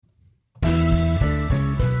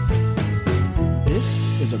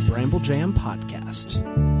is a Bramble Jam podcast.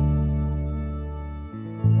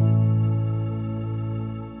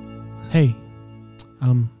 Hey,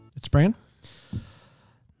 it's Bran.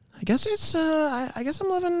 I guess it's I guess I'm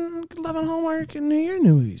loving Hallmark and New Year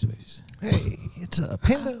movies. Hey, it's a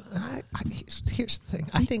Panda. Here's the thing.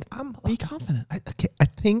 I think I'm. Be confident. I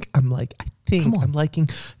think I'm liking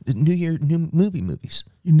the new movies.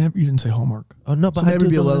 You didn't say Hallmark. Oh no, but so maybe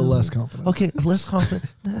be a little less confident. Okay, less confident.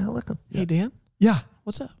 Look, Hey Dan. Yeah.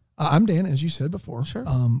 What's up? I'm Dan, as you said before. Sure.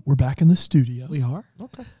 We're back in the studio. We are.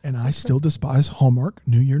 Okay. And I still despise Hallmark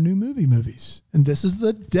New Year New Movies. And this is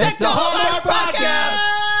the Deck the Hallmark Podcast.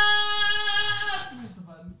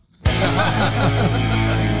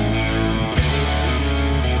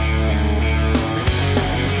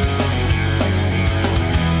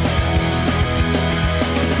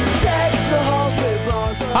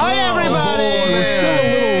 Hi everybody. We're still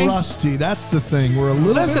a little rusty. That's the thing. We're a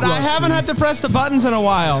little Listen, bit rusty. I haven't had to press the buttons in a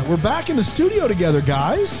while. We're back in the studio together,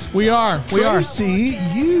 guys. We are. Tracy,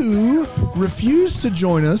 you refused to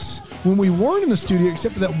join us when we weren't in the studio,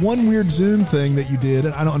 except for that one weird Zoom thing that you did,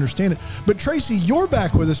 and I don't understand it. But Tracy, you're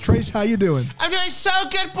back with us. Tracy, how you doing? I'm doing so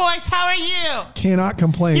good, boys. How are you? Cannot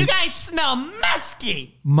complain. You guys smell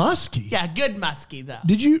musky. Musky? Yeah, good musky, though.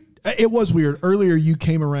 Did you? It was weird. Earlier, you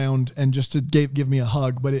came around and just to give me a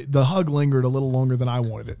hug, but the hug lingered a little longer than I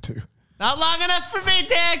wanted it to. Not long enough for me,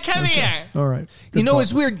 Dad. Come here. All right. You know,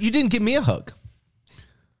 it's weird. You didn't give me a hug.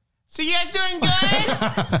 So you guys doing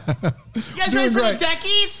good? You guys Doing ready for great. the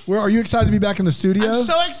deckies? Are you excited to be back in the studio? I'm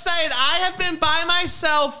so excited. I have been by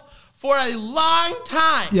myself for a long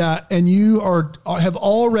time. Yeah, and you have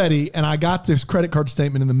already, and I got this credit card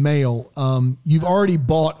statement in the mail. You've already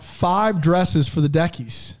bought 5 dresses for the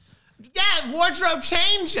deckies. Yeah, wardrobe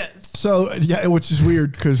changes. So, yeah, which is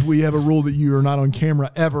weird because we have a rule that you are not on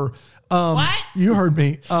camera ever. What? You heard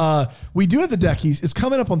me. We do have the deckies. It's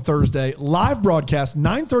coming up on Thursday. Live broadcast,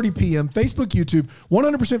 9:30 p.m. Facebook, YouTube,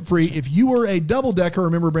 100% free. If you were a double-decker,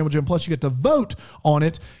 remember Bramble Jam Plus, you get to vote on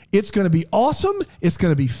it. It's going to be awesome. It's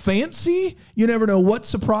going to be fancy. You never know what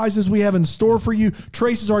surprises we have in store for you.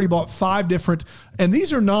 Trace has already bought 5 different, and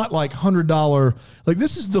these are not like $100. Like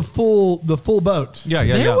this is the full boat. Yeah.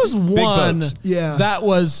 There was Big one boats. that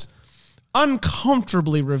was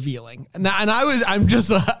uncomfortably revealing. And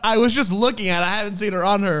I was just looking at it. I haven't seen her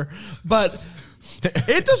on her, but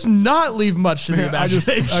it does not leave much to the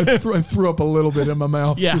imagination. I threw up a little bit in my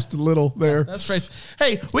mouth. Yeah. Just a little there. That's right.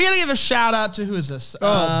 Hey, we got to give a shout out to, who is this?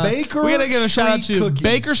 Baker We got to give a shout out Street to Cookies.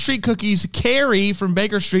 Baker Street Cookies. Carrie from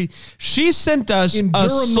Baker Street. She sent us In a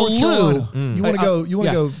Durham, North slew. Carolina. You want to go? You want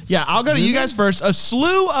to Yeah. go? Yeah, I'll go to you guys first. A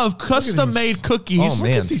slew of custom-made cookies. Oh,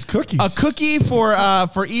 man. Look at these cookies. A cookie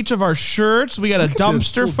for each of our shirts. We got a Look at this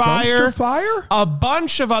dumpster little fire. dumpster fire? A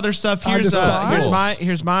bunch of other stuff. I Here's despise.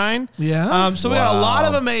 here's mine. Yeah? So we got a lot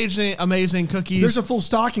of amazing cookies. There's a full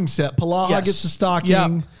stocking set. Palaha Yes. gets the stocking.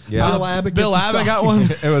 Yep. Yeah. Bill Abbott Bill gets the Abbott got stocking.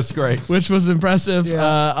 one, It was great. which was impressive.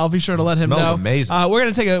 Yeah. I'll be sure to let him Smells know. amazing. We're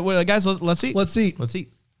gonna take guys. Let's eat. Let's eat. Let's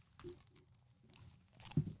eat.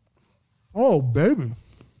 Oh, baby.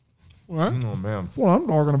 All right. Oh man. That's what I'm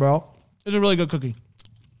talking about. It's a really good cookie.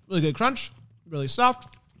 Really good crunch. Really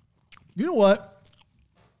soft. You know what?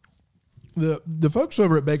 The folks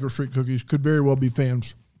over at Baker Street Cookies could very well be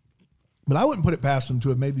fans, but I wouldn't put it past them to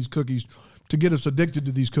have made these cookies to get us addicted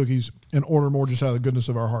to these cookies and order more just out of the goodness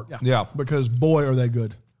of our heart. Yeah. Because boy, are they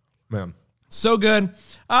good. Man. So good.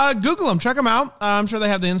 Google them. Check them out. I'm sure they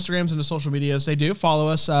have the Instagrams and the social medias. They do. Follow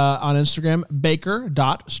us on Instagram,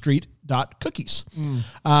 baker.street.cookies.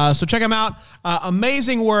 So check them out.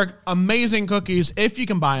 Amazing work. Amazing cookies. If you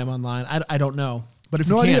can buy them online. I don't know. But if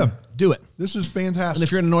No you can, idea. do it. This is fantastic. And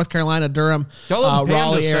if you're in North Carolina, Durham, Tell them Panda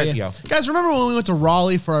Raleigh sent area. you. Guys, remember when we went to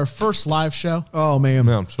Raleigh for our first live show? Oh, man.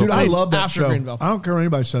 Man, so Dude, I cool. love that After show. Greenville. I don't care what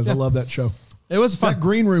anybody says. I love that show. It was fun. That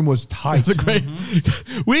green room was tight. It's a great.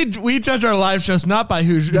 We judge our live shows not by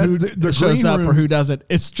who the shows green up or room- who doesn't.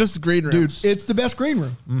 It's just the green room. Dude, it's the best green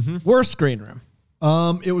room. Worst green room.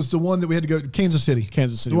 It was the one that we had to go to Kansas City.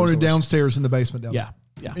 Kansas City The one was the worst. downstairs in the basement down Yeah,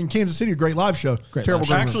 there. yeah. In Kansas City, a great live show. Great Terrible live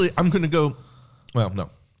show. green room. Actually, I'm going to go. Well, no.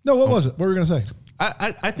 No, what was it? What were we going to say?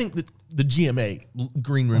 I think that the GMA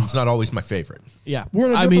green room's not always my favorite. Yeah, We're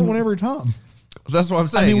in a different one every time. That's what I'm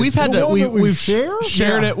saying. I mean, we've had The to one that we've share?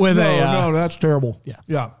 shared Yeah. it with no, that's terrible. Yeah.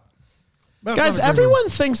 Yeah. That's guys. not a great Everyone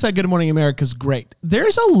thinks that Good Morning America is great.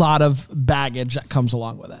 There's a lot of baggage that comes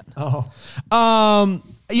along with it. room. Oh.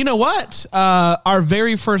 You know what? Our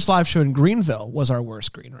very first live show in Greenville was our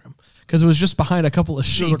worst green room because it was just behind a couple of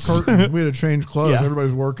There was sheets. a curtain. We had to change clothes. Yeah.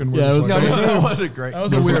 Everybody's working. Yeah, it was that wasn't great. That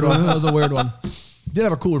was a weird one. That was a weird one. Did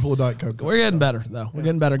have a cooler full of Diet Coke. We're getting better, though. We're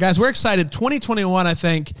getting better. Guys, we're excited. 2021, I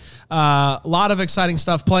think, a lot of exciting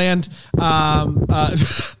stuff planned.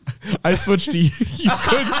 I switched to you.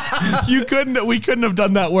 We couldn't have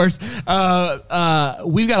done that worse.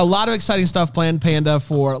 We've got a lot of exciting stuff planned, Panda,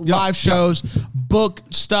 for live shows, book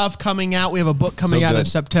stuff coming out. We have a book coming out in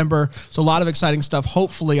September. So a lot of exciting stuff,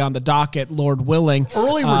 hopefully on the docket, Lord willing.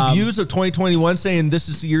 Early reviews of 2021 saying this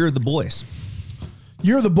is the year of the boys.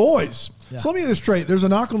 Year of the boys. Yeah. So let me get this straight. There's a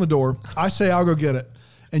knock on the door. I say I'll go get it.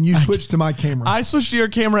 And you switch to my camera. I switched to your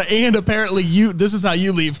camera, and apparently this is how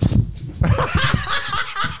you leave.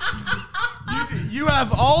 You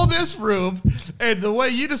have all this room, and the way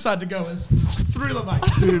you decide to go is through the mic.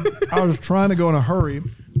 Dude, I was trying to go in a hurry.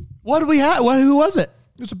 What do we have? Who was it?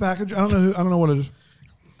 It's a package. I don't know what it is.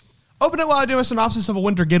 Open it while I do a synopsis of a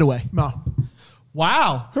Winter Getaway. No.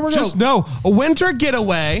 Wow. Here we Just go. no. A Winter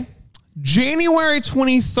Getaway, January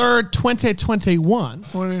 23rd, 2021.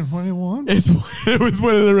 2021? It was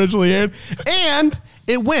when it originally aired. And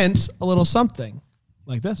it went a little something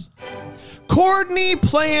like this. Courtney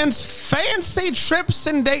plans fancy trips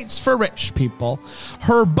and dates for rich people.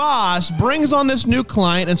 Her boss brings on this new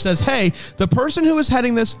client and says, hey, the person who is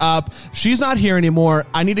heading this up, she's not here anymore.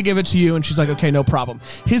 I need to give it to you. And she's like, okay, no problem.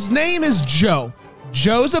 His name is Joe.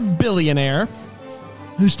 Joe's a billionaire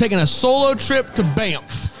who's taking a solo trip to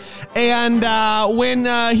Banff. And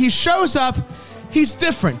when he shows up, he's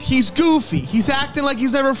different. He's goofy. He's acting like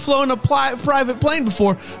he's never flown a private plane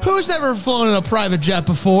before. Who's never flown in a private jet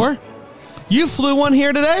before? You flew one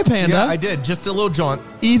here today, Panda. Yeah, I did. Just a little jaunt.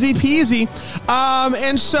 Easy peasy.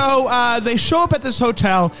 And so they show up at this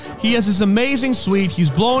hotel. He has this amazing suite.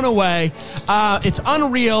 He's blown away. It's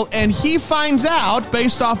unreal. And he finds out,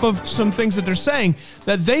 based off of some things that they're saying,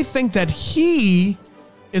 that they think that he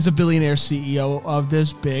is a billionaire CEO of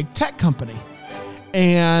this big tech company.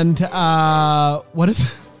 And what is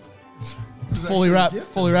it? It's a fully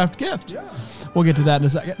wrapped gift. Yeah. We'll get to that in a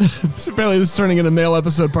second. So apparently this is turning into mail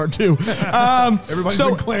episode part 2. Everybody's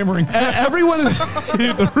been clamoring. Everyone,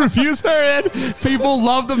 the reviews are in. People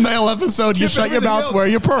love the mail episode. You shut your mouth, wear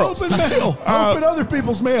your pearls. Open mail. Open other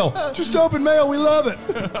people's mail. Just open mail. We love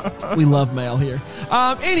it. We love mail here.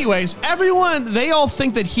 Anyways, everyone, they all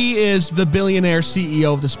think that he is the billionaire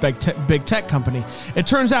CEO of this big tech company. It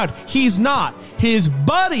turns out he's not. His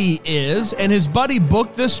buddy is, and his buddy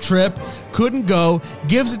booked this trip, couldn't go,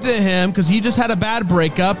 gives it to him because he just had a bad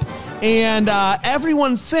breakup, and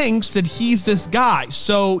everyone thinks that he's this guy.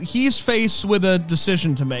 So he's faced with a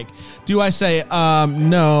decision to make. Do I say,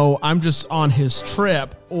 no, I'm just on his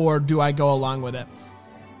trip, or do I go along with it?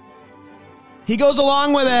 He goes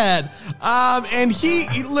along with it. And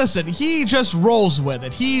he just rolls with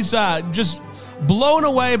it. He's just blown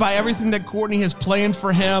away by everything that Courtney has planned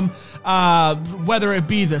for him, whether it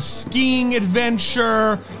be the skiing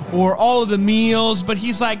adventure or all of the meals. But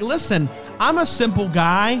he's like, listen, I'm a simple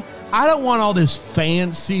guy. I don't want all this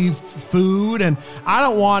fancy food, and I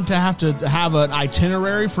don't want to have an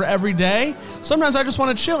itinerary for every day. Sometimes I just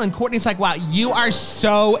want to chill. And Courtney's like, wow, you are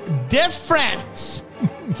so different.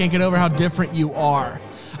 Can't get over how different you are.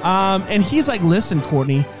 And he's like, listen,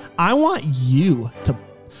 Courtney, I want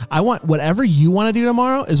whatever you want to do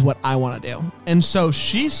tomorrow is what I want to do. And so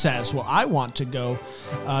she says, well, I want to go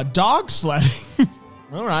dog sledding.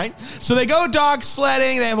 All right. So they go dog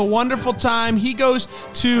sledding. They have a wonderful time. He goes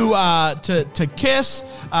to kiss,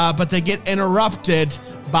 but they get interrupted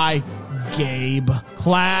by Gabe.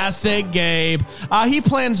 Classic Gabe. He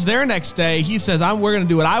plans their next day. He says, we're going to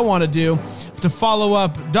do what I want to do to follow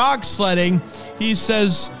up dog sledding. He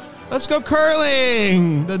says, let's go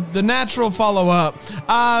curling, the natural follow-up.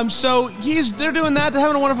 So they're doing that. They're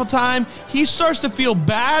having a wonderful time. He starts to feel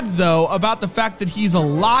bad, though, about the fact that he's a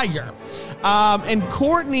liar. And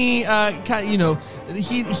Courtney,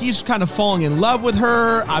 he's kind of falling in love with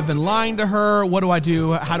her. I've been lying to her. What do I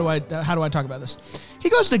do? How do I talk about this? He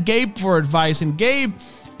goes to Gabe for advice, and Gabe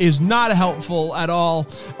is not helpful at all.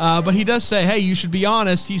 But he does say, hey, you should be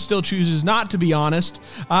honest. He still chooses not to be honest.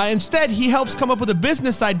 Instead, he helps come up with a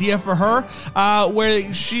business idea for her,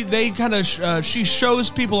 where she shows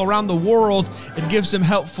people around the world and gives them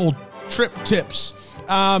helpful trip tips.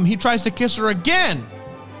 He tries to kiss her again.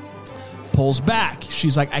 Pulls back.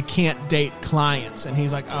 She's like, I can't date clients. And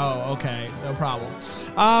he's like, oh, okay, no problem.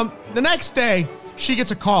 The next day, she gets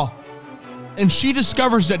a call. And she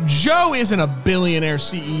discovers that Joe isn't a billionaire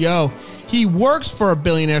CEO. He works for a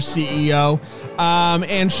billionaire CEO.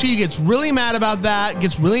 And she gets really mad about that,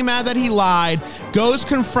 gets really mad that he lied, goes,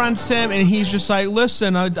 confronts him, and he's just like,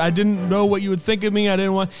 listen, I didn't know what you would think of me. I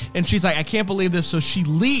didn't want... And she's like, I can't believe this. So she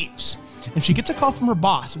leaves. and she gets a call from her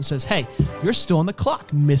boss and says, hey, you're still on the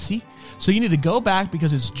clock, Missy. So you need to go back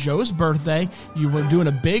because it's Joe's birthday. You were doing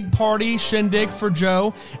a big party shindig for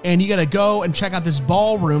Joe, and you got to go and check out this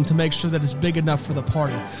ballroom to make sure that it's big enough for the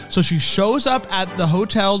party. So she shows up at the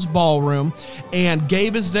hotel's ballroom, and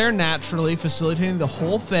Gabe is there naturally, facilitating the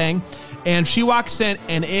whole thing. And she walks in,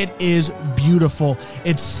 and it is beautiful.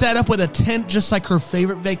 It's set up with a tent just like her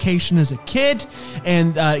favorite vacation as a kid.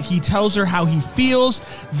 And he tells her how he feels.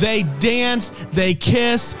 They dance. They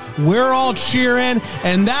kiss. We're all cheering.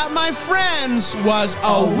 And that, my friends, was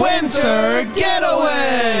a winter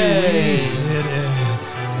getaway. We did it.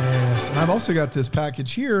 Yes. And I've also got this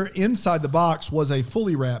package here. Inside the box was a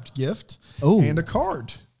fully wrapped gift and a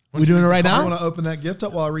card. We doing it right now? I want to open that gift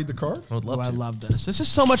up while I read the card. I love this. This is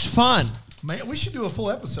so much fun. Man, we should do a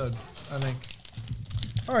full episode, I think.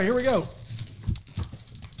 All right, here we go.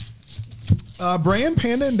 Bran,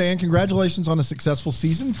 Panda, and Dan, congratulations on a successful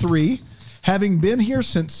season 3. Having been here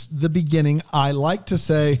since the beginning, I like to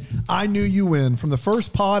say I knew you win. From the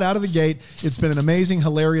first pod out of the gate, it's been an amazing,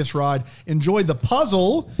 hilarious ride. Enjoy the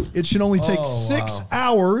puzzle. It should only take 6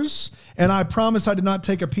 hours. And I promise I did not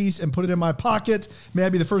take a piece and put it in my pocket. May I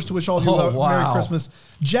be the first to wish all of you a Merry Christmas.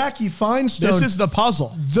 Jackie Finestone. This is the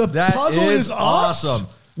puzzle. The puzzle is awesome.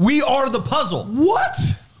 We are the puzzle. What?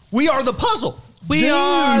 We are the puzzle. We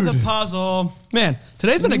are the puzzle. Man,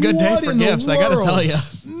 today's been a good day for gifts, I got to tell you.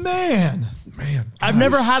 Man. I've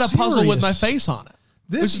never had a puzzle with my serious. face on it.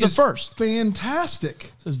 This is the first.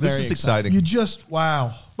 Fantastic. This is exciting. You just,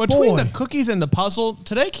 wow. Between Boy. the cookies and the puzzle,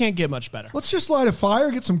 today can't get much better. Let's just light a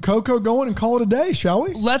fire, get some cocoa going, and call it a day, shall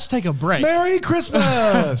we? Let's take a break. Merry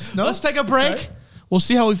Christmas. No? Let's take a break. Okay. We'll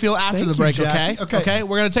see how we feel after Thank the you, break, Jackie. okay? Okay.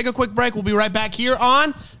 We're going to take a quick break. We'll be right back here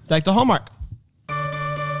on Deck the Hallmark.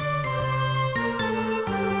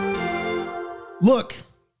 Look,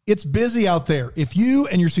 it's busy out there. If you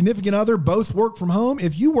and your significant other both work from home,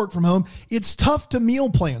 if you work from home, it's tough to meal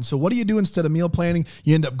plan. So what do you do instead of meal planning?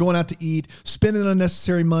 You end up going out to eat, spending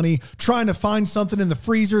unnecessary money, trying to find something in the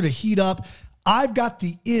freezer to heat up. I've got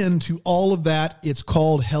the end to all of that. It's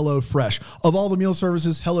called HelloFresh. Of all the meal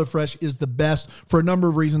services, HelloFresh is the best for a number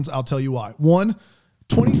of reasons. I'll tell you why. 1,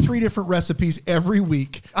 23 different recipes every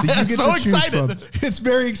week that you get to choose from. It's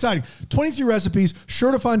very exciting. 23 recipes,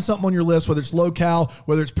 sure to find something on your list, whether it's low cal,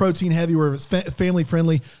 whether it's protein heavy, whether it's family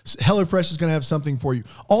friendly. HelloFresh is going to have something for you.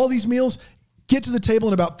 All these meals get to the table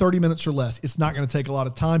in about 30 minutes or less. It's not going to take a lot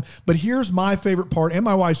of time. But here's my favorite part and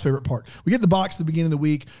my wife's favorite part. We get the box at the beginning of the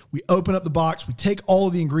week. We open up the box. We take all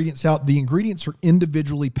of the ingredients out. The ingredients are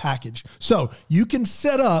individually packaged. So you can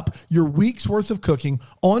set up your week's worth of cooking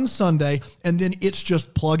on Sunday, and then it's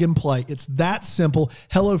just plug and play. It's that simple.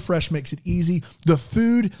 HelloFresh makes it easy. The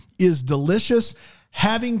food is delicious.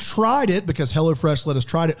 Having tried it, because HelloFresh let us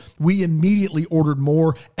try it, we immediately ordered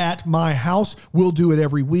more at my house. We'll do it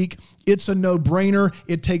every week. It's a no-brainer.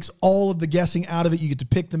 It takes all of the guessing out of it. You get to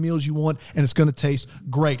pick the meals you want, and it's going to taste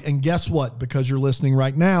great. And guess what? Because you're listening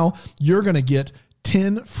right now, you're going to get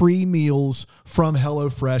 10 free meals from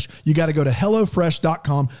HelloFresh. You got to go to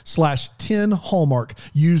HelloFresh.com/10Hallmark.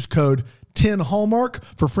 Use code 10 Hallmark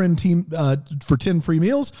for 10 free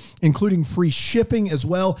meals, including free shipping as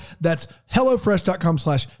well. That's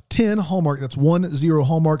HelloFresh.com/10 Hallmark. That's 10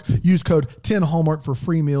 Hallmark. Use code 10 Hallmark for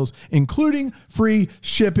free meals, including free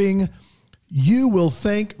shipping. You will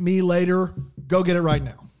thank me later. Go get it right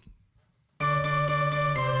now.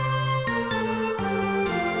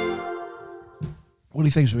 What do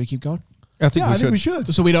you think? Should we keep going? I think we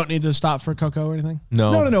should. So we don't need to stop for cocoa or anything? No.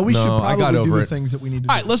 We should I got probably over do the it. things that we need to do.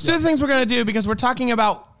 All right, let's do the things we're going to do because we're talking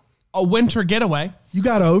about a winter getaway. You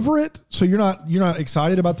got over it? So you're not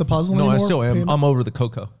excited about the puzzle No, anymore? I still am. Panda? I'm over the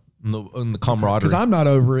cocoa and the camaraderie. Because I'm not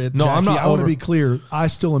over it. No, Jackie. I'm not I want to over be it. clear. I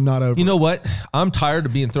still am not over You it. know what? I'm tired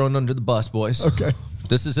of being thrown under the bus, boys. Okay.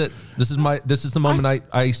 This is it. This is the moment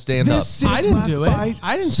I stand up. This is I didn't my do it. fight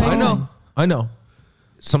I didn't say song. I know.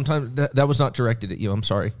 Sometimes that was not directed at you. I'm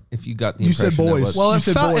sorry if you got the You said impression that boys. was. Well, You it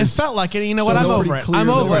said felt boys. like it. You know So what? I'm it's over pretty it. clear I'm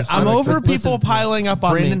that over it. it's I'm not. over But people listen, piling up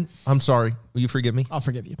on Brandon, me. I'm sorry. Will you forgive me? I'll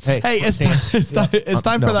forgive you. Hey, it's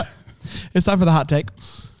time for the hot take.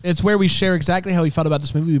 It's where we share exactly how we felt about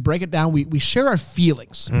this movie. We break it down. We share our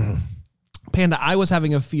feelings. Mm-hmm. Panda, I was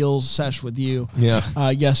having a feels sesh with you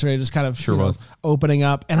yesterday, just kind of was. opening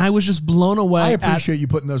up, and I was just blown away. I appreciate you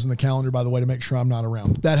putting those in the calendar, by the way, to make sure I'm not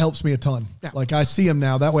around. That helps me a ton. Yeah. Like, I see them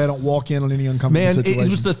now. That way I don't walk in on any uncomfortable Man, situation. it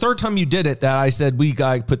was the third time you did it that I said we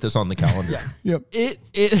got to put this on the calendar. Yep.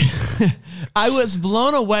 I was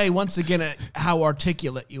blown away once again at how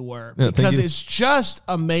articulate you were, Yeah, thank because you. it's just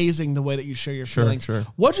amazing the way that you share your feelings. sure.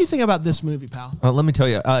 What do you think about this movie, pal? Let me tell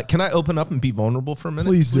you. Can I open up and be vulnerable for a minute?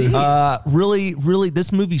 Please do. really, really,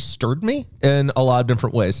 this movie stirred me in a lot of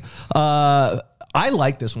different ways. I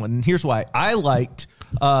like this one, and here's why. I liked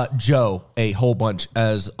Joe a whole bunch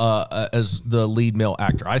as the lead male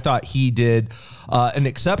actor. I thought he did an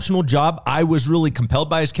exceptional job. I was really compelled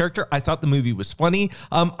by his character. I thought the movie was funny.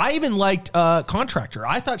 I even liked Contractor.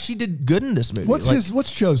 I thought she did good in this movie.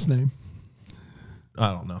 What's Joe's name? I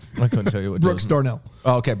don't know. I couldn't tell you what. Brooks Darnell.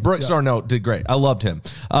 Oh, okay, Brooks Darnell did great. I loved him.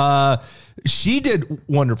 She did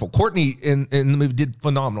wonderful. Courtney in the movie did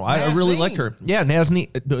phenomenal. I really liked her. Yeah,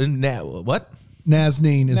 Nazneen. What?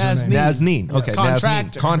 Nazneen is her name. Nazneen. Okay,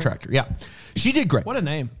 Contractor. Contractor. Yeah, she did great. What a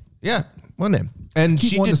name. Yeah, what name? And Keep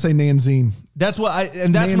she wanting did. to say Nanzine. That's what I.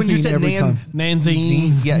 And that's when you Nanzine said every time.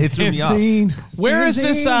 Nanzine. Yeah, it threw me off. Nanzine. Where is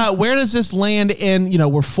this? Where does this land in?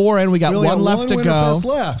 We're 4 in. We got Really, one left to go. Winterfest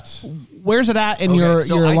left. Where's it at in Okay, your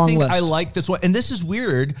so long I think list? I like this one, and this is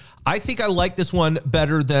weird. I think I like this one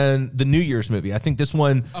better than the New Year's movie. I think this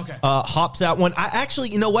one hops out one. I actually,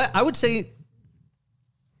 you know what? I would say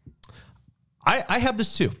I have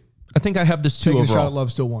this too. I think I have this too Taking overall. a shot at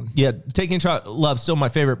love still won. Yeah, Taking a Shot at Love still my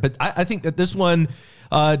favorite, but I think that this one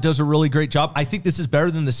does a really great job. I think this is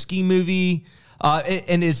better than the Ski movie.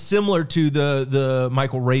 And is similar to the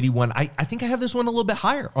Michael Rady one. I think I have this one a little bit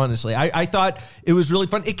higher, honestly. I thought it was really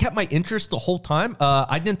fun. It kept my interest the whole time.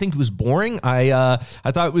 I didn't think it was boring. I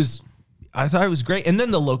thought it was great. And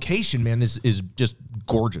then the location, man, is just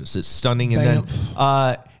gorgeous. It's stunning. And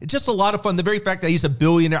then it's just a lot of fun. The very fact that he's a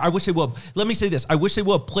billionaire. I wish they would. Let me say this. I wish they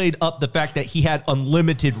would have played up the fact that he had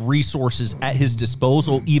unlimited resources at his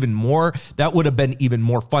disposal even more. That would have been even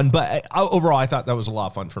more fun. But overall, I thought that was a lot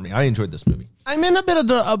of fun for me. I enjoyed this movie. I'm in a bit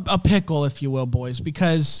of a pickle, if you will, boys,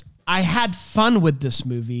 because I had fun with this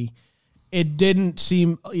movie. It didn't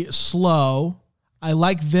seem slow. I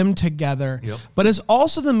like them together, but it's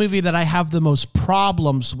also the movie that I have the most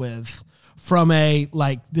problems with from a,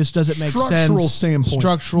 this doesn't make sense. Structural standpoint.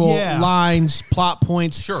 Structural lines, plot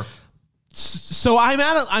points. Sure. So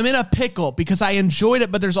I'm in a pickle because I enjoyed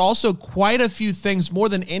it, but there's also quite a few things more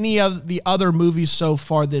than any of the other movies so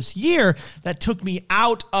far this year that took me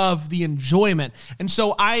out of the enjoyment. And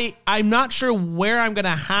so I'm not sure where I'm going to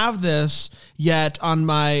have this yet on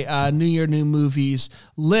my New Year, New Movies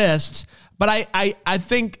list, but I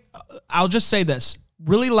think I'll just say this.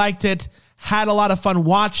 Really liked it. Had a lot of fun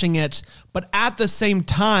watching it, but at the same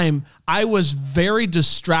time, I was very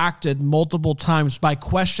distracted multiple times by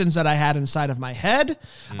questions that I had inside of my head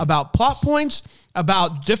about plot points,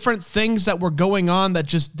 about different things that were going on that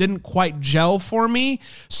just didn't quite gel for me.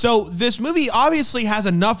 So this movie obviously has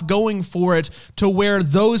enough going for it to where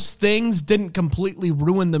those things didn't completely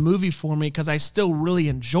ruin the movie for me because I still really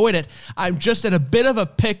enjoyed it. I'm just in a bit of a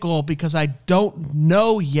pickle because I don't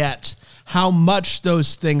know yet how much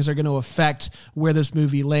those things are going to affect where this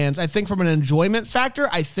movie lands. I think from an enjoyment factor,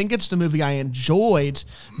 I think it's the movie I enjoyed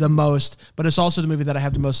the most, but it's also the movie that I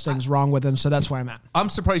have the most things wrong with, and so that's where I'm at. I'm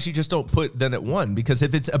surprised you just don't put then at one, because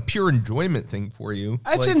if it's a pure enjoyment thing for you,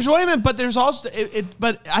 it's enjoyment, but there's also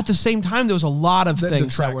but at the same time, there was a lot of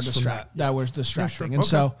things that were distracting, and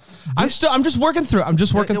so I'm just working through it. I'm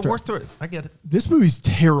just working through. Work through it. I get it. This movie's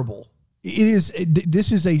terrible.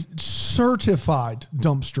 This is a certified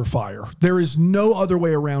dumpster fire. There is no other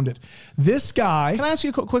way around it. This guy. Can I ask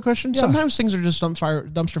you a quick question? Yeah. Sometimes things are just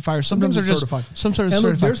dumpster fires. Sometimes they're just certified. some sort of And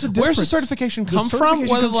look, certified. there's a Where's the difference. certification The come from? certification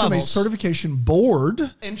What are the comes from a levels? certification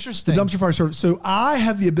board. Interesting. The dumpster fire certification. So I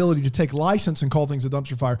have the ability to take license and call things a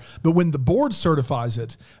dumpster fire. But when the board certifies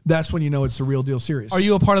it, that's when you know it's the real deal serious. Are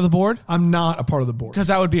you a part of the board? I'm not a part of the board. Because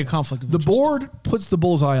that would be a conflict of The interest. board puts the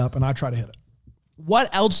bullseye up and I try to hit it.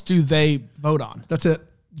 What else do they vote on? That's it.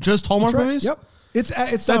 Just Hallmark That's right. movies? Yep. It's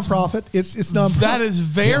nonprofit. It's nonprofit. That is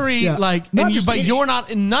very you're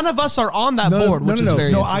not. None of us are on that board, which is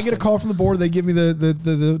very No, interesting. I get a call from the board. They give me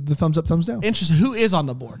the thumbs up, thumbs down. Interesting. Who is on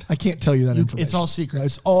the board? I can't tell you that information. It's all secret.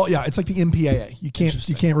 It's like the MPAA. You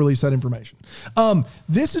can't release that information.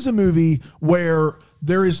 This is a movie where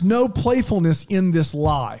there is no playfulness in this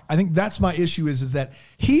lie. I think that's my issue is that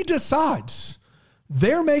he decides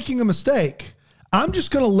they're making a mistake. I'm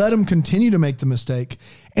just going to let him continue to make the mistake.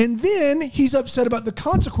 And then he's upset about the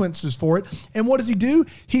consequences for it. And what does he do?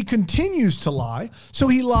 He continues to lie. So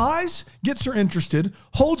he lies, gets her interested,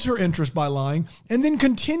 holds her interest by lying, and then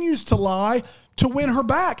continues to lie to win her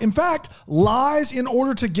back. In fact, lies in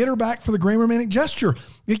order to get her back for the grand romantic gesture.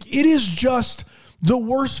 It is just the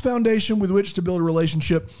worst foundation with which to build a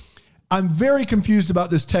relationship. I'm very confused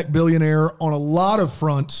about this tech billionaire on a lot of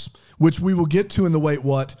fronts, which we will get to in the Wait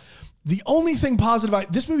What. The only thing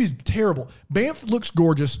positive this movie's terrible. Banff looks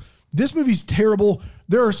gorgeous. This movie's terrible.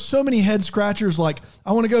 There are so many head scratchers like,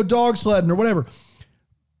 I want to go dog sledding or whatever.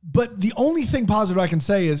 But the only thing positive I can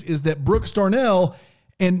say is that Brooks Darnell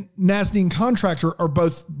and Nazneen Contractor are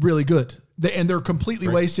both really good. And they're completely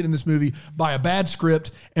wasted in this movie by a bad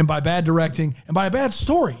script and by bad directing and by a bad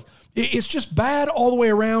story. It's just bad all the way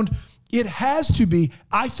around. It has to be.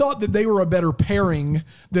 I thought that they were a better pairing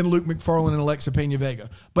than Luke McFarlane and Alexa Pena Vega.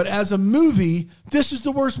 But as a movie, this is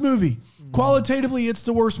the worst movie. Qualitatively, it's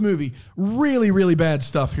the worst movie. Really, really bad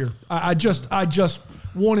stuff here. I just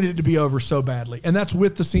wanted it to be over so badly. And that's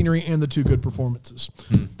with the scenery and the two good performances.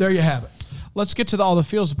 There you have it. Let's get to all the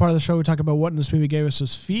feels. The part of the show we talk about what in this movie gave us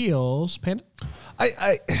as feels. Panda?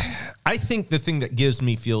 I think the thing that gives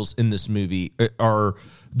me feels in this movie are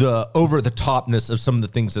the over the topness of some of the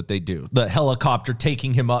things that they do. The helicopter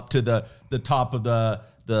taking him up to the top of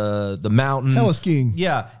the mountain. Heli-skiing.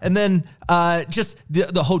 Yeah. And then just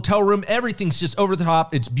the hotel room, everything's just over the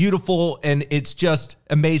top. It's beautiful and it's just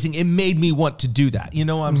amazing. It made me want to do that. You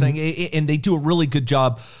know what I'm saying? And they do a really good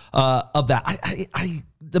job of that.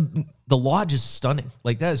 The lodge is stunning.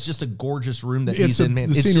 Like that is just a gorgeous room that he's in, man.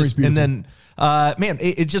 The scenery's beautiful. And then man,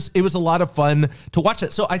 it was a lot of fun to watch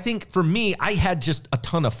that. So I think for me, I had just a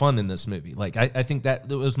ton of fun in this movie. Like I think that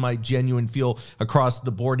was my genuine feel across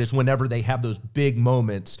the board is whenever they have those big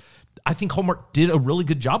moments. I think Hallmark did a really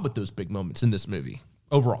good job with those big moments in this movie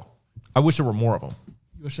overall. I wish there were more of them.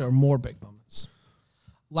 You wish there were more big moments.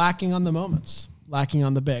 Lacking on the moments. Lacking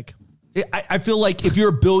on the big. I feel like if you're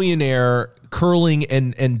a billionaire, curling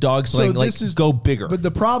and dog slaying, go bigger. But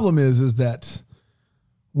the problem is that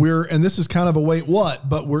and this is kind of a wait what,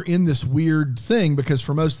 but we're in this weird thing because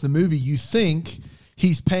for most of the movie, you think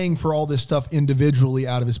he's paying for all this stuff individually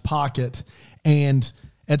out of his pocket. And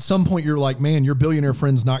at some point you're like, man, your billionaire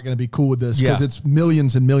friend's not going to be cool with this because it's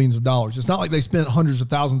millions and millions of dollars. It's not like they spent hundreds of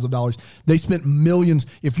thousands of dollars. They spent millions.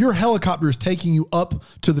 If your helicopter is taking you up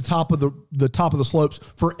to the top of the top of the slopes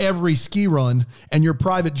for every ski run and you're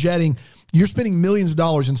private jetting, you're spending millions of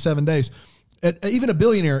dollars in 7 days. Even a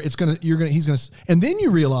billionaire, he's gonna, and then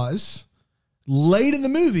you realize late in the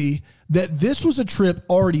movie that this was a trip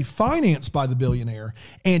already financed by the billionaire,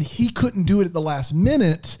 and he couldn't do it at the last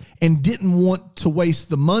minute and didn't want to waste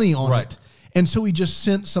the money on it, and so he just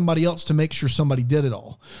sent somebody else to make sure somebody did it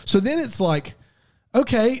all. So then it's like,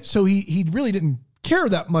 okay, so he really didn't care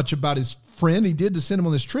that much about his friend. He did to send him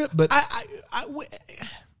on this trip, but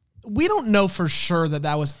we don't know for sure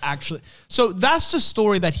that was actually. So that's the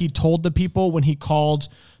story that he told the people when he called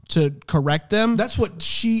to correct them. That's what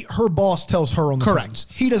her boss tells her on the phone.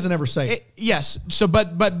 He doesn't ever say it. Yes. So,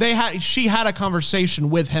 but she had a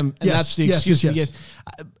conversation with him, and that's the excuse he gave.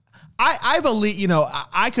 I believe,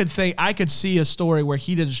 I could see a story where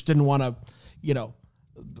he just didn't want to,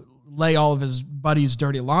 lay all of his buddies'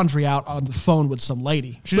 dirty laundry out on the phone with some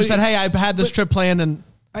lady. She just said, "Hey, I had this trip planned," and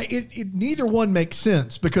neither one makes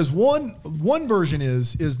sense because one version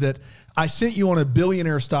is that I sent you on a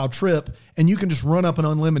billionaire style trip and you can just run up an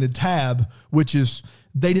unlimited tab, which is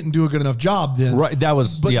they didn't do a good enough job then. Right. That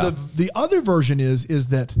was, but the other version is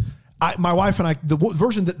that my wife and I, the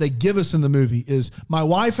version that they give us in the movie is my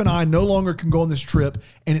wife and I no longer can go on this trip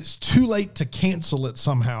and it's too late to cancel it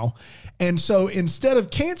somehow. And so instead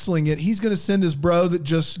of canceling it, he's going to send his bro that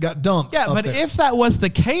just got dumped. Yeah, but if that was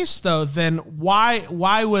the case, though, then why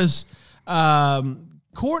was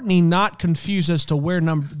Courtney not confused as to where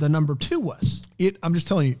the number 2 was? I'm just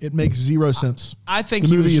telling you, it makes zero sense. I think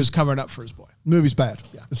he was just covering up for his boy. The movie's bad.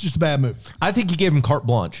 Yeah. It's just a bad movie. I think he gave him carte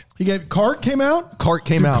blanche. Cart came out? Cart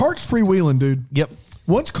came out. Cart's freewheeling, dude. Yep.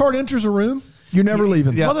 Once Cart enters a room, you're never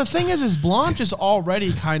leaving. Yeah. Well, the thing is Blanche is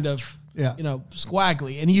already kind of,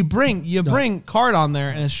 squaggly. And you bring Cart on there,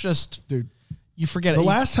 and it's just, dude, you forget it. The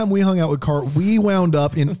last time we hung out with Cart, we wound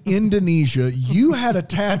up in Indonesia. You had a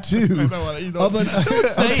tattoo of an... Don't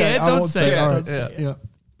say it. Don't say it. Don't say it. Yeah.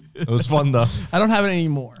 It was fun, though. I don't have it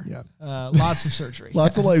anymore. Yeah. Lots of surgery.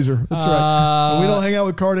 Lots of laser. That's right. But we don't hang out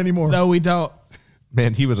with Cart anymore. No, we don't.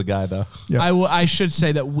 Man, he was a guy, though. Yeah. I should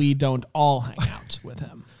say that we don't all hang out with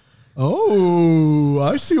him. Oh,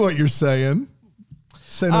 I see what you're saying.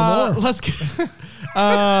 Say no more. Let's get...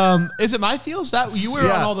 is it my feels? That you were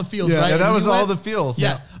on all the feels, right? Yeah, that was all the feels.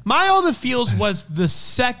 Yeah. My all the feels was the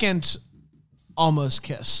second almost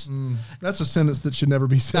kiss. That's a sentence that should never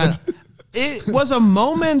be said. It was a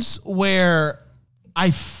moment where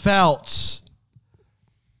I felt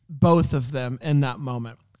both of them in that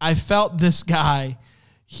moment. I felt this guy,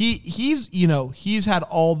 he's had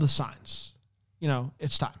all the signs.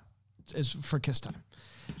 It's time. It's for kiss time.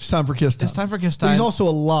 It's time for kiss time. It's time for kiss time. But he's also a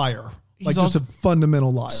liar. Just a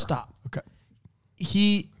fundamental liar. Stop. Okay.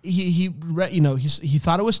 He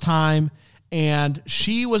thought it was time, and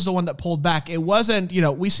she was the one that pulled back. It wasn't,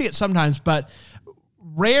 we see it sometimes, but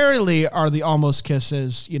rarely are the almost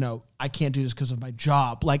kisses, I can't do this because of my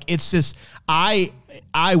job. Like, it's this, I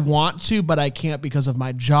want to, but I can't because of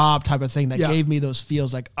my job type of thing that gave me those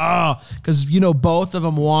feels like, because, both of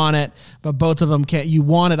them want it, but both of them can't. You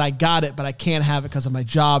want it, I got it, but I can't have it because of my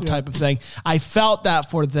job type of thing. I felt that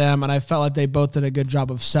for them, and I felt like they both did a good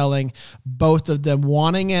job of selling both of them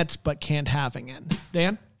wanting it, but can't having it.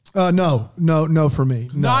 Dan? No for me.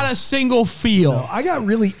 No. Not a single feel. No, I got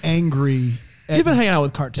really angry. You've been hanging out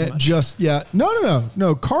with Cart too much.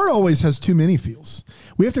 No. Cart always has too many feels.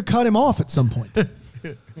 We have to cut him off at some point.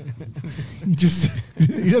 He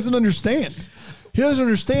doesn't understand. He doesn't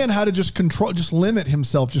understand how to just limit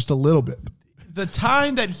himself just a little bit. The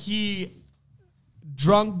time that he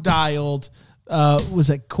drunk dialed, was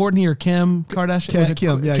it Kourtney or Kim Kardashian?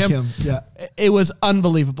 Kim. Yeah. It was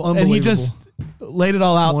unbelievable. And he just laid it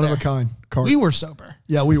all out One there. of a kind. Cart. We were sober.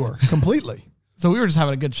 Yeah, we were. Completely. So we were just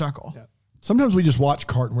having a good chuckle. Yeah. Sometimes we just watch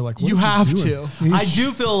Cart and we're like, what you is he have doing? to. I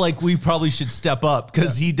do feel like we probably should step up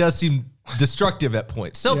because he does seem destructive at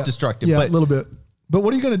points. Self-destructive. Yeah, but a little bit. But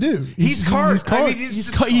what are you going to do? He's Cart. He's Cart. I mean, He's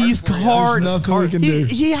Cart. Cart. There's nothing we can do.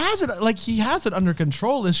 He has it. Like, he has it under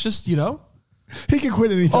control. It's just, He can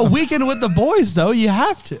quit anytime. a weekend with the boys, though. You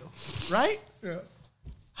have to. Right? Yeah.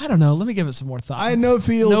 I don't know. Let me give it some more thought. I had no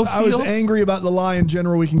feels. No I was feels? angry about the lie in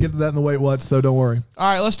general. We can get to that in the Wait What's, though. Don't worry.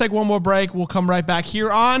 All right, let's take one more break. We'll come right back here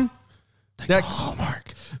on That-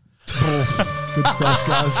 Hallmark. Good stuff,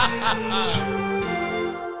 guys.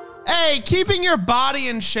 Hey, keeping your body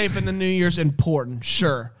in shape in the new year's important,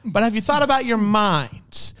 sure. But have you thought about your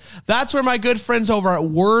minds? That's where my good friends over at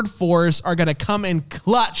Word Force are going to come in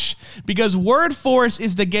clutch, because Word Force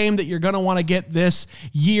is the game that you're going to want to get this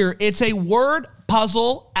year. It's a word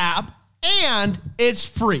puzzle app, and it's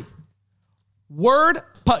free.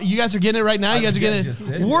 You guys are getting it right now? You guys are getting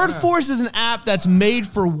it? Word Force is an app that's made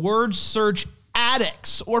for word search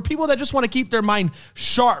addicts or people that just want to keep their mind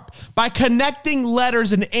sharp by connecting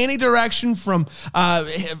letters in any direction from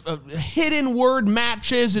hidden word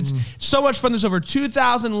matches. It's so much fun. There's over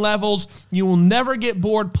 2,000 levels. You will never get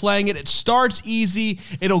bored playing it. It starts easy.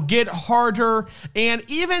 It'll get harder. And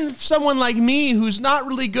even someone like me who's not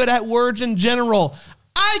really good at words in general,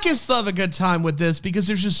 I can still have a good time with this because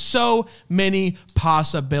there's just so many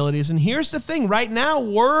possibilities. And here's the thing. Right now,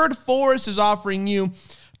 Word Force is offering you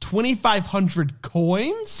 2,500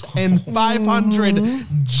 coins and 500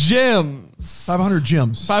 gems. 500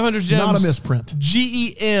 gems. 500 gems. Not a misprint.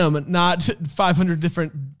 GEM, not 500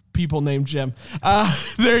 different people named Jim.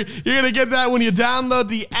 You're going to get that when you download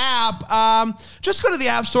the app. Just go to the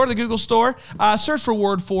App Store, the Google Store, search for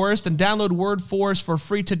Word Forest, and download Word Forest for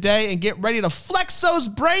free today and get ready to flex those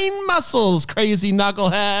brain muscles, crazy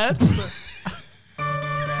knuckleheads.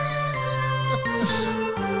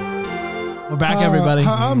 We're back, everybody.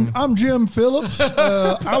 I'm Jim Phillips.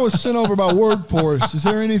 I was sent over by Word Forest. Is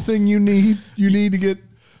there anything you need to get?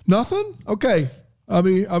 Nothing? Okay. I'll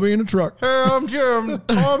be in the truck. Hey, I'm Jim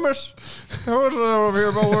Thomas. I was over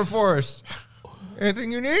here by Word Forest.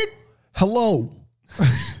 Anything you need? Hello.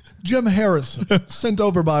 Jim Harrison, sent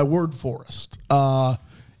over by Word Forest.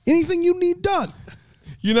 Anything you need done?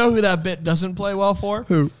 You know who that bit doesn't play well for?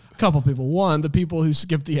 Who? A couple people. One, the people who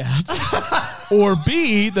skip the ads. Or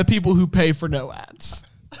B, the people who pay for no ads.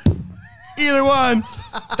 Either one,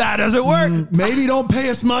 that doesn't work. Maybe don't pay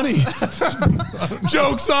us money.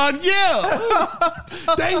 Joke's on you.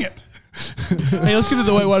 Dang it. Hey, let's get to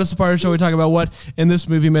the Wait What is the part of the show. We talk about what in this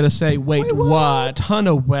movie made us say, wait what? Hunt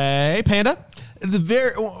away. Panda? The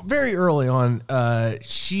very early on,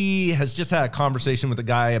 she has just had a conversation with a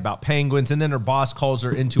guy about penguins, and then her boss calls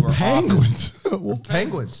her into her office.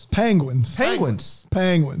 Penguins.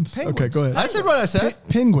 Okay, go ahead. I said what I said.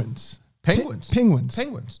 Penguins.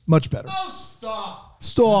 Penguins. Much better. Oh,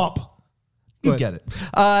 Stop. You get it.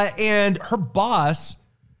 And her boss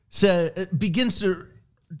begins to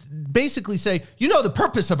basically say, the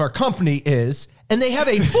purpose of our company is, and they have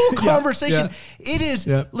a full conversation. Yeah. It is,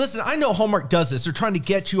 Yeah. listen, I know Hallmark does this. They're trying to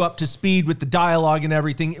get you up to speed with the dialogue and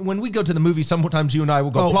everything. When we go to the movie, sometimes you and I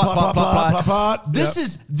will go plot. This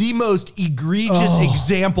is the most egregious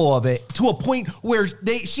example of it, to a point where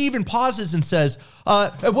she even pauses and says,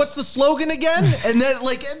 what's the slogan again? And then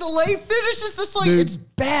and the lady finishes the slogan. It's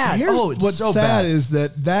bad. It's what's so sad bad. is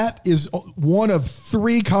that is one of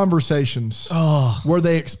 3 conversations where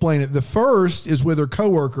they explain it. The first is with her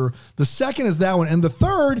coworker. The second is that one. And the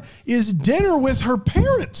third is dinner with her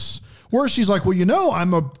parents, where she's like, well,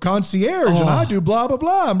 I'm a concierge and I do blah, blah,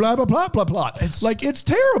 blah, and blah, blah, blah, blah, blah. It's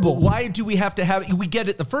terrible. Why do we have to have it? We get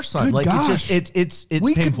it the first time. Good gosh. It's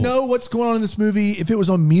we painful. could know what's going on in this movie if it was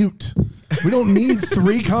on mute. We don't need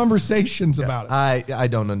 3 conversations about it. I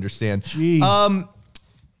don't understand. Gee.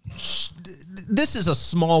 this is a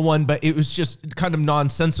small one, but it was just kind of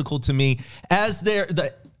nonsensical to me. As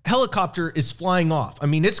the helicopter is flying off, I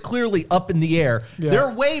mean, it's clearly up in the air. Yeah.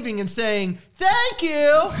 They're waving and saying, "Thank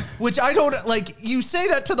you," which I don't like. You say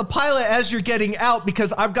that to the pilot as you're getting out,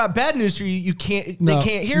 because I've got bad news for you. They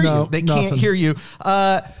can't hear you. They can't hear you.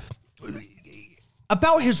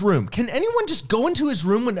 About his room. Can anyone just go into his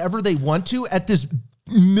room whenever they want to at this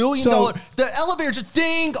 $1 million? The elevator just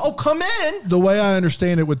ding. Oh, come in. The way I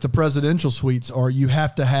understand it with the presidential suites are you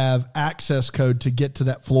have to have access code to get to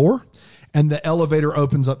that floor, and the elevator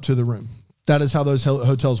opens up to the room. That is how those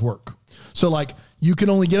hotels work. So like you can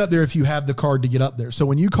only get up there if you have the card to get up there. So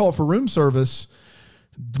when you call for room service,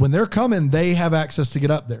 when they're coming, they have access to get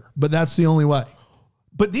up there, but that's the only way.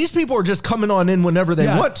 But these people are just coming on in whenever they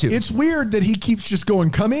want to. It's weird that he keeps just going,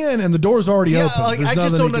 come in, and the door's already open. Like, I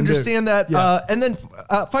just don't understand that. Yeah. And then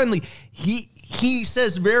finally, he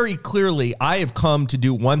says very clearly, I have come to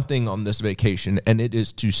do one thing on this vacation, and it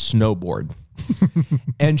is to snowboard.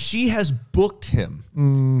 And she has booked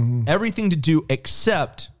him everything to do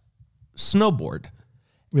except snowboard.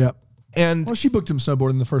 Yeah. And she booked him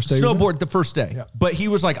snowboarding the first day. The first day. Yeah. But he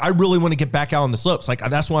was like, I really want to get back out on the slopes. Like,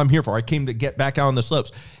 that's what I'm here for. I came to get back out on the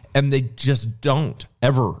slopes. And they just don't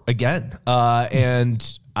ever again.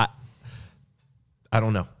 And I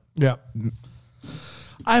don't know. Yeah.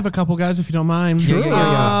 I have a couple, guys, if you don't mind.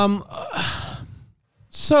 Sure.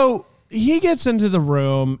 So he gets into the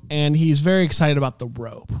room and he's very excited about the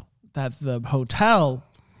robe that the hotel,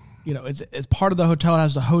 it's part of the hotel. It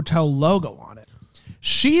has the hotel logo on it.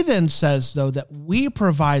 She then says, though, that we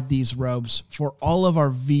provide these robes for all of our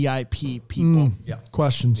VIP people.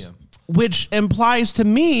 Questions. Yeah. Which implies to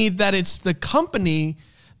me that it's the company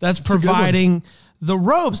that's providing the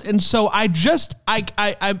robes. And so I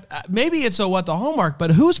maybe it's a what the hallmark,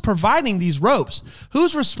 but who's providing these robes?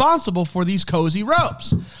 Who's responsible for these cozy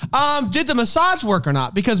robes? Did the massage work or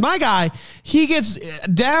not? Because my guy, he gets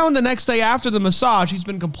down the next day after the massage. He's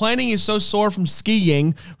been complaining he's so sore from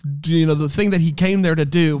skiing, the thing that he came there to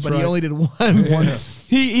do, but he only did once.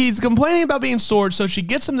 He's complaining about being sore, so she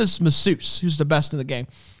gets him this masseuse, who's the best in the game.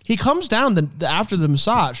 He comes down after the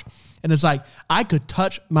massage, and it's like, I could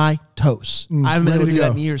touch my toes. I haven't been able to do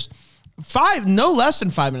that in years. No less than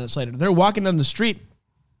 5 minutes later, they're walking down the street,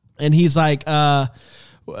 and he's like,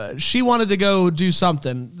 she wanted to go do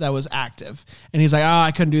something that was active. And he's like,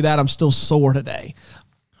 I couldn't do that. I'm still sore today.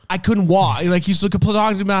 I couldn't walk. Like, he's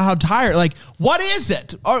talking about how tired. Like, what is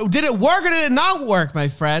it? Or did it work or did it not work, my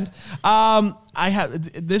friend?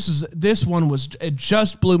 This one it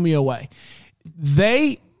just blew me away.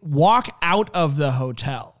 They walk out of the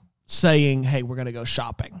hotel saying, hey, we're going to go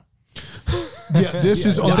shopping. They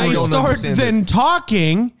start then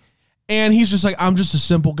talking, and he's just like, I'm just a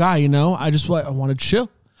simple guy, I want to chill.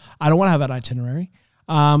 I don't want to have an itinerary.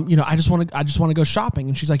 I just want to go shopping.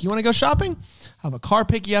 And she's like, you want to go shopping? I'll have a car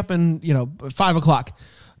pick you up and, 5 o'clock.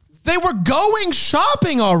 They were going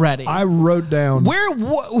shopping already. I wrote down,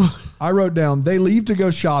 they leave to go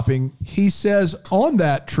shopping. He says on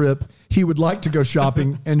that trip, he would like to go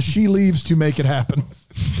shopping, and she leaves to make it happen.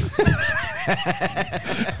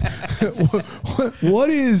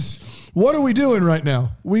 What are we doing right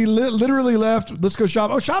now? We literally left. Let's go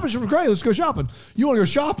shopping. Oh, shopping was great. Let's go shopping. You want to go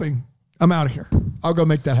shopping? I'm out of here. I'll go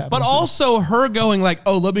make that happen. But also her going like,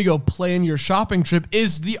 oh, let me go plan your shopping trip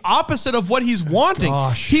is the opposite of what he's wanting.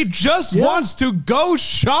 Gosh. He just wants to go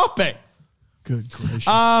shopping. Good gracious.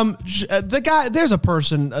 There's a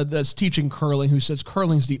person that's teaching curling who says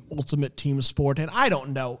curling's the ultimate team sport, and I don't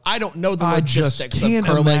know the logistics of curling. I just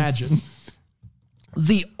can't imagine.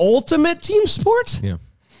 The ultimate team sport? Yeah.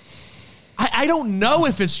 I don't know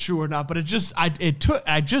if it's true or not, but I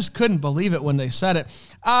just couldn't believe it when they said it.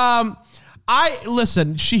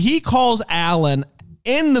 He calls Alan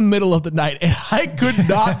in the middle of the night, and I could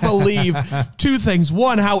not believe two things.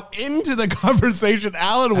 One, how into the conversation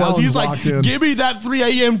Alan was. He's like, give me that 3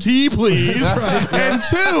 a.m. tea, please. Right. And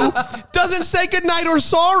two, doesn't say goodnight or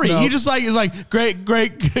sorry. Nope. He just he's like, great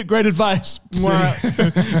advice.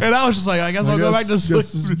 And I was just like, I guess I'll go back to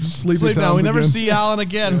sleep now. We never see Alan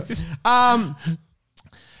again. Yeah.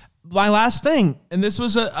 My last thing, and this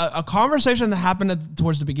was a conversation that happened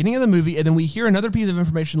towards the beginning of the movie, and then we hear another piece of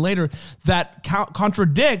information later that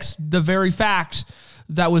contradicts the very fact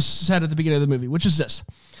that was said at the beginning of the movie, which is this.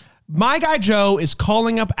 My guy Joe is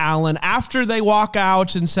calling up Alan after they walk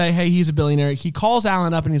out and say, hey, he's a billionaire. He calls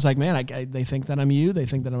Alan up and he's like, man, they think that I'm you. They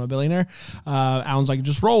think that I'm a billionaire. Alan's like,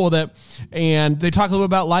 just roll with it. And they talk a little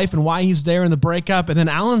bit about life and why he's there in the breakup. And then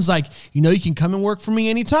Alan's like, you can come and work for me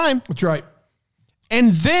anytime. That's right.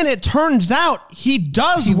 And then it turns out he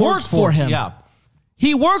work for him. Yeah.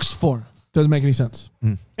 He works for him. Doesn't make any sense.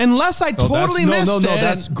 Unless I totally missed it. No,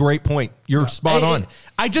 that's a great point. You're spot on.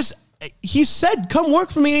 He said, come work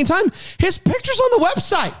for me anytime. His picture's on the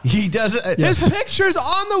website. He doesn't. His picture's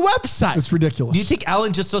on the website. It's ridiculous. Do you think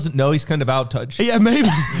Alan just doesn't know he's kind of out of touch? Yeah, maybe.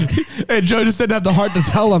 And Joe just didn't have the heart to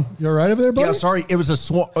tell him. You all right over there, buddy? Yeah, sorry. It was a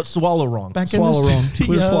swallow wrong. Swallow wrong.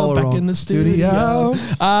 Clear swallow back wrong. in the studio.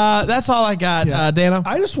 That's all I got, Dana.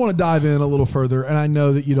 I just want to dive in a little further, and I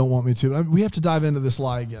know that you don't want me to. We have to dive into this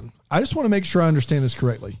lie again. I just want to make sure I understand this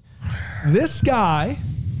correctly. This guy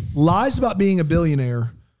lies about being a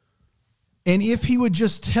billionaire, and if he would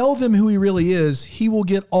just tell them who he really is, he will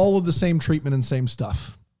get all of the same treatment and same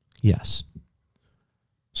stuff. Yes.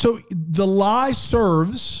 So the lie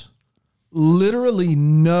serves literally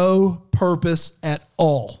no purpose at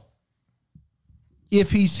all.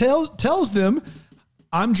 If he tells them,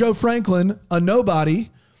 I'm Joe Franklin, a nobody,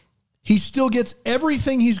 he still gets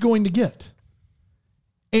everything he's going to get.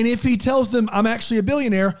 And if he tells them, I'm actually a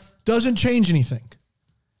billionaire, doesn't change anything.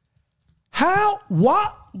 How?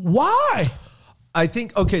 Why? I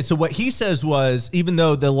think, okay, so what he says was, even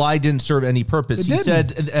though the lie didn't serve any purpose, he said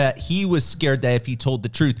that he was scared that if he told the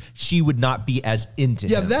truth, she would not be as into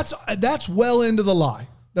him. Yeah, that's well into the lie.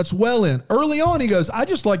 That's well in. Early on, he goes, I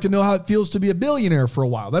just like to know how it feels to be a billionaire for a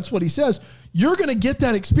while. That's what he says. You're going to get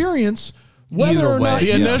that experience whether or not the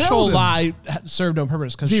you initial tell them. lie served no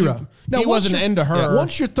purpose because he wasn't into her. Yeah,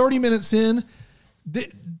 once you're 30 minutes in,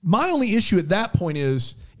 my only issue at that point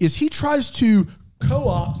is he tries to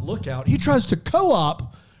he tries to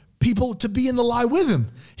co-opt people to be in the lie with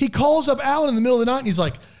him. He calls up Alan in the middle of the night and he's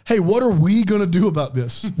like, hey, what are we going to do about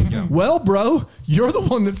this? Yeah. Well, bro, you're the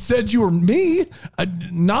one that said you were me,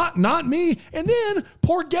 not me. And then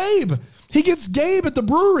poor Gabe, he gets Gabe at the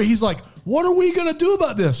brewery. He's like, what are we going to do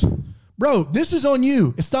about this? Bro, this is on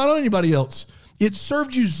you. It's not on anybody else. It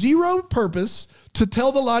served you zero purpose to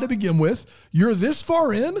tell the lie to begin with. You're this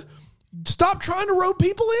far in. Stop trying to rope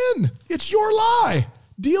people in. It's your lie.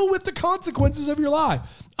 Deal with the consequences of your lie.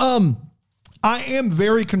 I am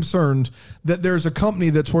very concerned that there's a company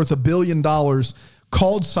that's worth $1 billion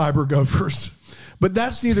called Cyber Gophers, but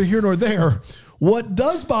that's neither here nor there. What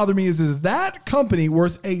does bother me is that company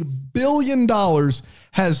worth $1 billion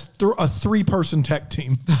has a 3-person tech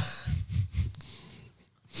team.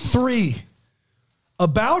 3.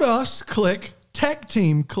 About Us, click. Tech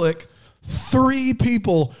team, click. 3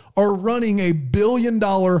 people are running $1 billion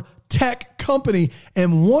tech company,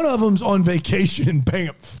 and one of them's on vacation in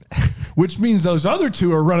Banff, which means those other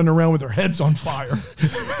 2 are running around with their heads on fire.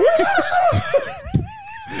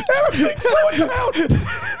 Everything's going down.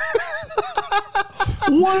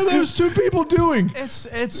 What are those 2 people doing?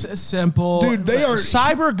 It's simple. Dude, they are...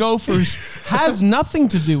 Cyber Gophers has nothing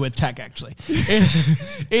to do with tech, actually.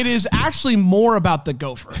 It is actually more about the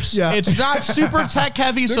Gophers. Yeah. It's not super tech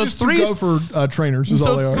heavy. They're so just 3 Gopher trainers is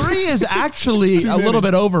all they are. 3 is actually a little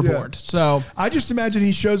bit overboard. Yeah. So I just imagine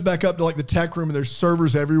he shows back up to like the tech room and there's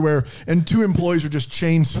servers everywhere and 2 employees are just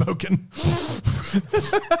chain smoking.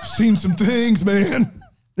 Seen some things, man.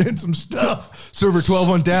 And some stuff. Server 12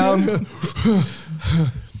 on down.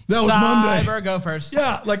 That was Monday. Cyber Gophers.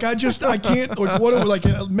 Yeah, like I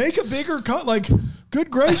can't make a bigger cut. Like, good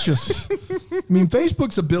gracious. I mean,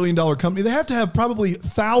 Facebook's $1 billion company. They have to have probably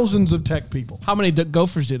thousands of tech people. How many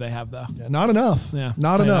Gophers do they have though? Yeah, not enough. Yeah,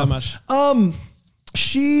 not enough. Much.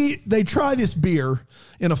 They try this beer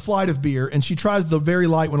in a flight of beer, and she tries the very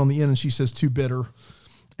light one on the end, and she says too bitter.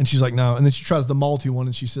 And she's like, no. And then she tries the malty one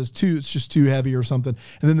and she says, it's just too heavy or something.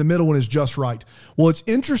 And then the middle one is just right. Well, it's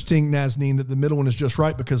interesting, Nazneen, that the middle one is just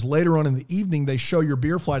right because later on in the evening, they show your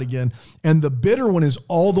beer flight again. And the bitter one is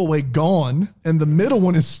all the way gone. And the middle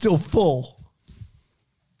one is still full.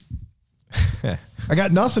 I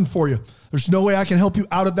got nothing for you. There's no way I can help you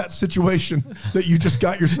out of that situation that you just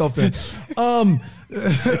got yourself in.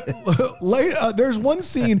 There's one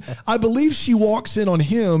scene, I believe she walks in on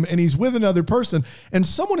him and he's with another person and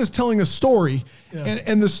someone is telling a story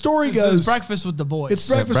and the story goes... It's Breakfast with the Boys. It's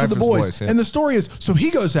Breakfast with the Boys. And the story is, so he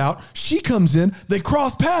goes out, she comes in, they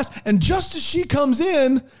cross paths, and just as she comes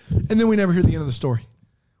in, and then we never hear the end of the story.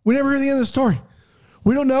 We never hear the end of the story.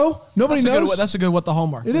 We don't know. Nobody knows. That's a good what the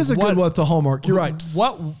hallmark. It is a good what the hallmark. You're right.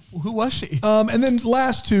 Who was she? And then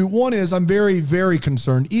last 2. One is I'm very, very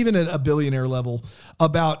concerned, even at a billionaire level,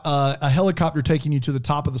 about a helicopter taking you to the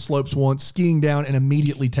top of the slopes once, skiing down, and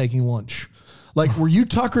immediately taking lunch. Like, were you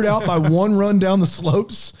tuckered out by one run down the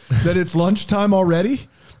slopes that it's lunchtime already?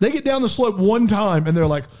 They get down the slope one time, and they're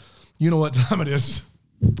like, you know what time it is?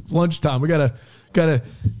 It's lunchtime. We got to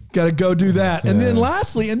Gotta go do that. And then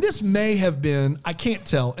lastly, and this may have been, I can't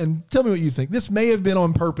tell, and tell me what you think. This may have been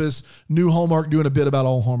on purpose, new Hallmark doing a bit about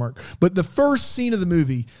old Hallmark. But the first scene of the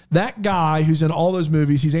movie, that guy who's in all those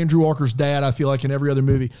movies, he's Andrew Walker's dad, I feel like, in every other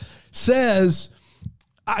movie, says,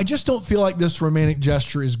 I just don't feel like this romantic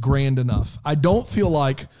gesture is grand enough. I don't feel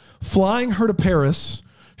like flying her to Paris,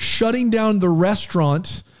 shutting down the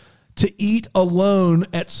restaurant to eat alone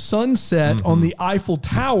at sunset on the Eiffel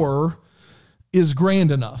Tower is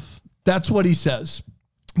grand enough. That's what he says.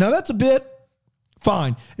 Now that's a bit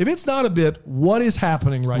fine. If it's not a bit, what is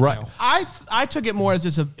happening right now? I took it more as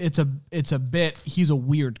it's a bit. He's a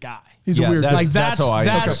weird guy. He's a weird guy. Like that's how I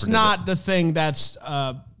that's not the thing that's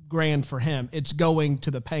grand for him. It's going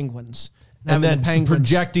to the Penguins. And then the Penguins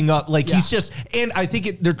projecting up. Like he's just, and I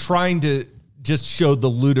think they're trying to just show the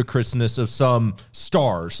ludicrousness of some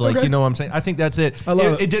stars. Like, you know what I'm saying? I think that's it. I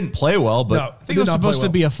love it. It didn't play well, but I think it was supposed to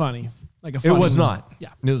be a funny. Like a it funny was movie. not. Yeah.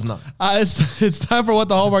 It was not. It's time for What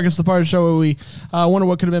the Hallmark. It's the part of the show where we wonder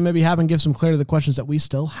what could have been, maybe happened, give some clarity to the questions that we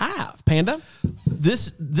still have. Panda?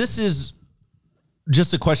 This is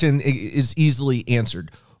just a question is easily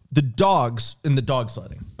answered. The dogs in the dog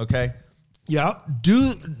sledding, okay? Yeah.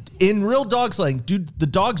 In real dog sledding, do the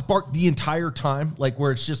dogs bark the entire time? Like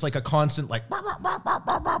where it's just like a constant like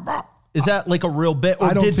is that like a real bit? Or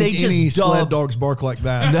I don't did think they any just sled dogs bark like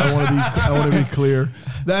that. I want to be clear.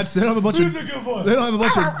 They don't have a bunch of they don't have a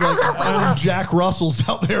bunch of like, Jack Russells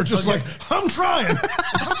out there just like I'm trying.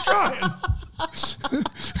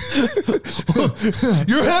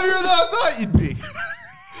 You're heavier than I thought you'd be.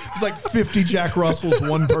 It's like 50 Jack Russells,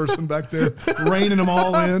 one person back there, reining them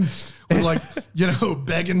all in with like,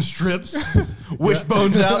 begging strips.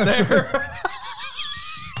 Wishbones out there.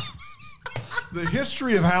 The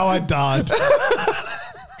history of how I died.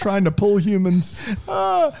 Trying to pull humans.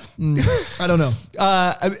 I don't know.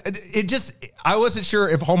 I wasn't sure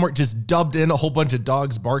if Hallmark just dubbed in a whole bunch of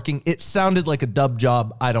dogs barking. It sounded like a dub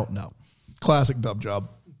job. I don't know. Classic dub job.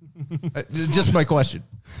 Just my question.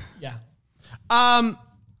 Yeah. I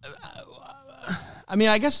mean,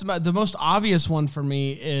 I guess the most obvious one for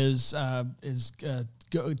me is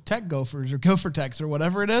Tech Gophers or Gopher Techs or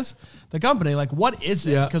whatever it is. The company, like, what is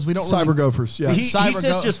it? Because we don't Cyber Gophers. Yeah. He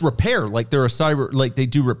says just repair. Like they're a cyber. Like they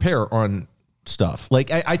do repair on stuff.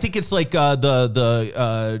 Like I think it's like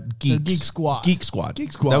the Geek Squad. Geek Squad.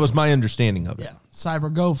 Geek Squad. That was my understanding of it. Yeah.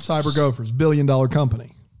 Cyber Gophers. Cyber Gophers, $1 billion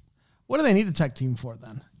company. What do they need a tech team for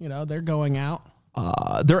then? They're going out.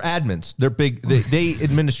 They're admins. They're big. They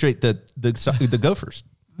administrate the Gophers.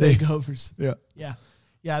 The Gophers. Yeah. Yeah.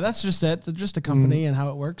 Yeah, that's just it. They're just a company and how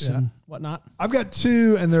it works and whatnot. I've got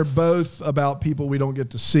two, and they're both about people we don't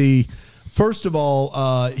get to see. First of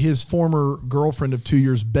all, his former girlfriend of 2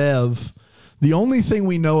 years, Bev, the only thing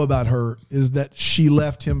we know about her is that she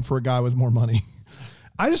left him for a guy with more money.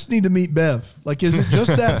 I just need to meet Bev. Like, is it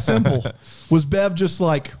just that simple? Was Bev just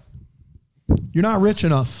like, you're not rich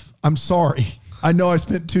enough. I'm sorry. I know I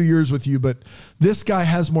spent 2 years with you, but this guy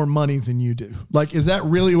has more money than you do. Like, is that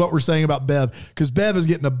really what we're saying about Bev? Because Bev is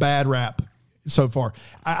getting a bad rap so far.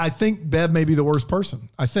 I think Bev may be the worst person,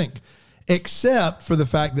 except for the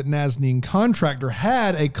fact that Nazanin Contractor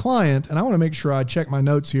had a client, and I want to make sure I check my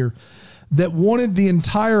notes here, that wanted the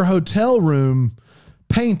entire hotel room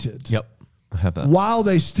painted. Yep, I have that. While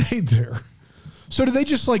they stayed there. So do they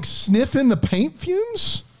just like sniff in the paint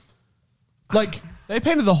fumes? Like, they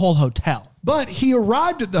painted the whole hotel. But he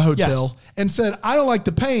arrived at the hotel and said, I don't like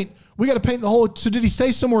to paint. We got to paint the whole. So did he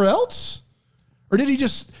stay somewhere else? Or did he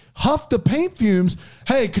just huff the paint fumes?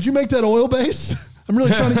 Hey, could you make that oil base? I'm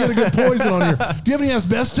really trying to get a good poison on here. Do you have any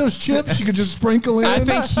asbestos chips you could just sprinkle in? I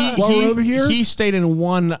think while we're over here? He stayed in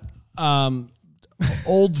one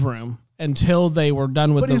old room until they were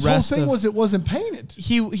done with the rest. But his whole thing was it wasn't painted.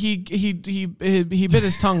 He bit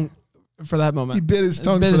his tongue for that moment. He bit his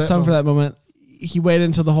tongue for that moment. He waited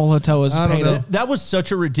until the whole hotel was painted. That was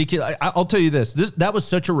such a ridiculous. I'll tell you this. That was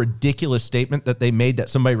such a ridiculous statement that they made that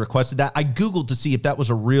somebody requested that. I Googled to see if that was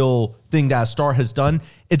a real thing that a star has done.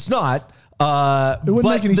 It's not. It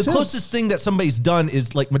wouldn't make any sense. The closest thing that somebody's done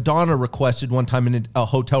is like Madonna requested one time in a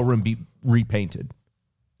hotel room be repainted.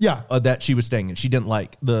 Yeah. That she was staying in. She didn't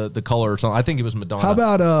like the color or something. I think it was Madonna. How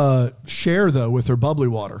about Cher, though, with her bubbly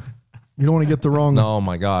water? You don't want to get the wrong... No,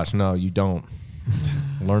 my gosh. No, you don't.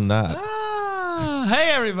 Learn that.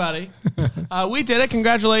 Hey, everybody. We did it.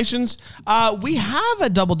 Congratulations. We have a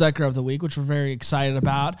double-decker of the week, which we're very excited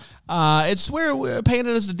about. It's where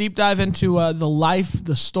Panda does a deep dive into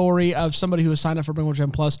the story of somebody who has signed up for Bring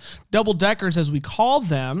Gen Plus. Double-deckers, as we call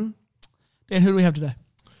them. Dan, who do we have today?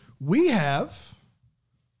 We have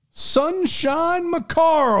Sunshine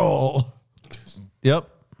McCarl. Yep.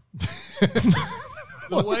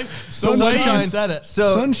 The way Sunshine you said it.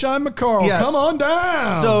 So Sunshine McCarl, Yes. come on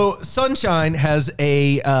down. So Sunshine has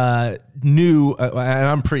a new, and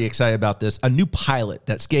I'm pretty excited about this, a new pilot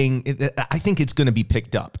that's getting, I think it's going to be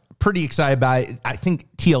picked up. Pretty excited about it. I think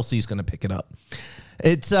TLC is going to pick it up.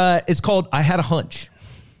 It's called I Had a Hunch.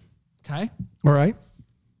 Okay. all right.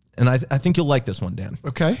 And I think you'll like this one, Dan.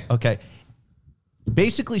 Okay. Okay.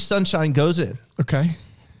 Basically, Sunshine goes in Okay.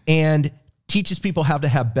 and teaches people how to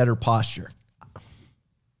have better posture.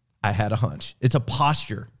 I had a hunch. It's a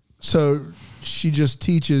posture. So she just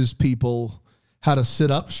teaches people how to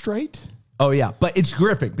sit up straight Oh, yeah. But it's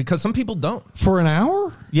gripping because some people don't. for an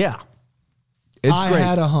hour? Yeah. It's I great.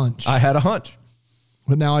 had a hunch. I had a hunch.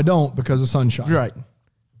 But now I don't because of Sunshine. Right.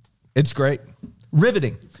 It's great.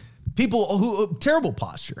 Riveting. People who terrible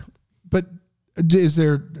posture. But do you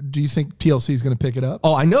think TLC is going to pick it up?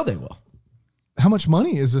 Oh, I know they will. How much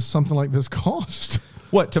money is this something like this cost?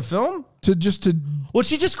 What, to film? to Well,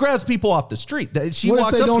 she just grabs people off the street. She what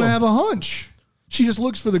walks if they up don't to them. have a hunch? She just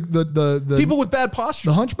looks for the People with bad posture.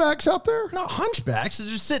 the hunchbacks out there Not hunchbacks. They're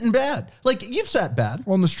just sitting bad. Like, you've sat bad.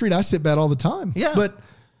 on the street. I sit bad all the time. Yeah. But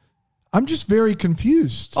I'm just very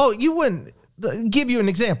confused. Oh, you wouldn't. Give you an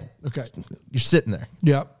example. Okay. You're sitting there.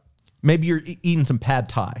 Yeah. Maybe you're eating some pad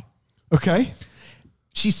thai. Okay.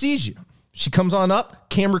 She sees you. She comes on up.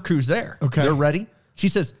 Camera crew's there. Okay. They're ready. She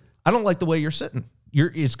says, "I don't like the way you're sitting.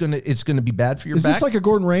 It's gonna be bad for your Is back." this like a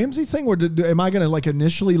Gordon Ramsay thing, or am I going to like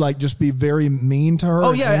initially like just be very mean to her? Oh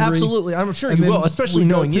and yeah, angry? absolutely. I'm sure And you then will, especially we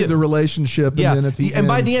go knowing through you. the relationship, Yeah, and then at the and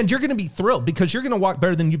by the end, you're going to be thrilled because you're going to walk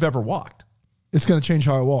better than you've ever walked. it's going to change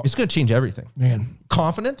how I walk. It's going to change everything. Man,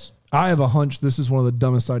 Confidence. I have a hunch this is one of the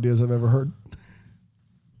dumbest ideas I've ever heard.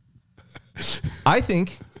 I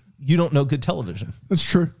think you don't know good television. That's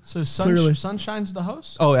true. So Clearly. Sunshine's the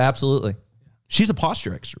host? Oh, absolutely. She's a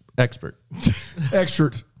posture expert.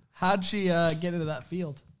 Expert. How'd she get into that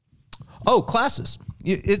field? Oh, classes.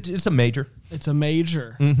 It's a major. It's a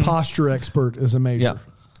major. Posture expert is a major. Yeah.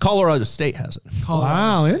 Colorado State has it.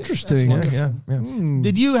 Wow, interesting. Yeah.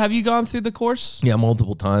 Have you gone through the course? Yeah,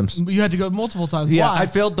 multiple times. You had to go multiple times. Yeah, Why? I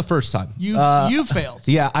failed the first time. You failed.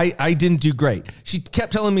 Yeah, I didn't do great. She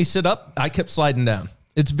kept telling me sit up. I kept sliding down.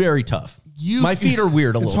 It's very tough. My feet are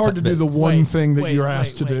weird a little It's hard to do the one thing that you're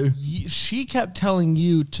asked to do. She kept telling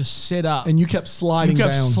you to sit up. And you kept sliding you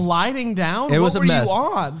kept down. sliding down? It was what a mess. Were you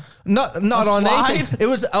on? Not A on slide? anything. It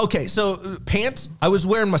was okay. So pants. I was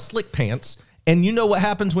wearing my slick pants, and you know what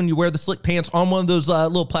happens when you wear the slick pants on one of those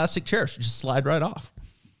little plastic chairs? You just slide right off.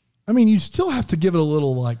 I mean, you still have to give it a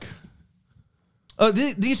little like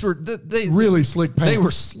These were they really slick pants. They were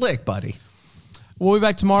slick, buddy. We'll be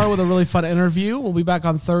back tomorrow with a really fun interview. We'll be back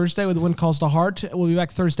on Thursday with Wind Calls to Heart. We'll be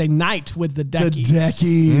back Thursday night with the the Deckies.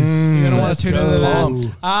 Deckies. You're going to want to tune into go.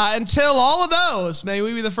 that. Until all of those, may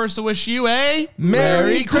we be the first to wish you a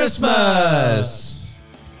Merry Christmas.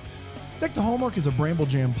 Deck the Hallmark is a Bramble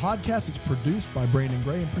Jam podcast. It's produced by Brandon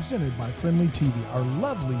Gray and presented by Friendly TV. Our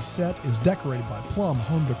lovely set is decorated by Plum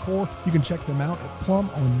Home Decor. You can check them out at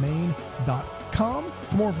plumonmain.com.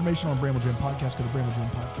 For more information on Bramble Jam Podcast, go to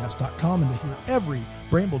bramblejampodcast.com. And to hear every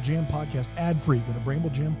Bramble Jam podcast ad-free, go to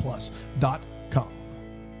bramblejamplus.com.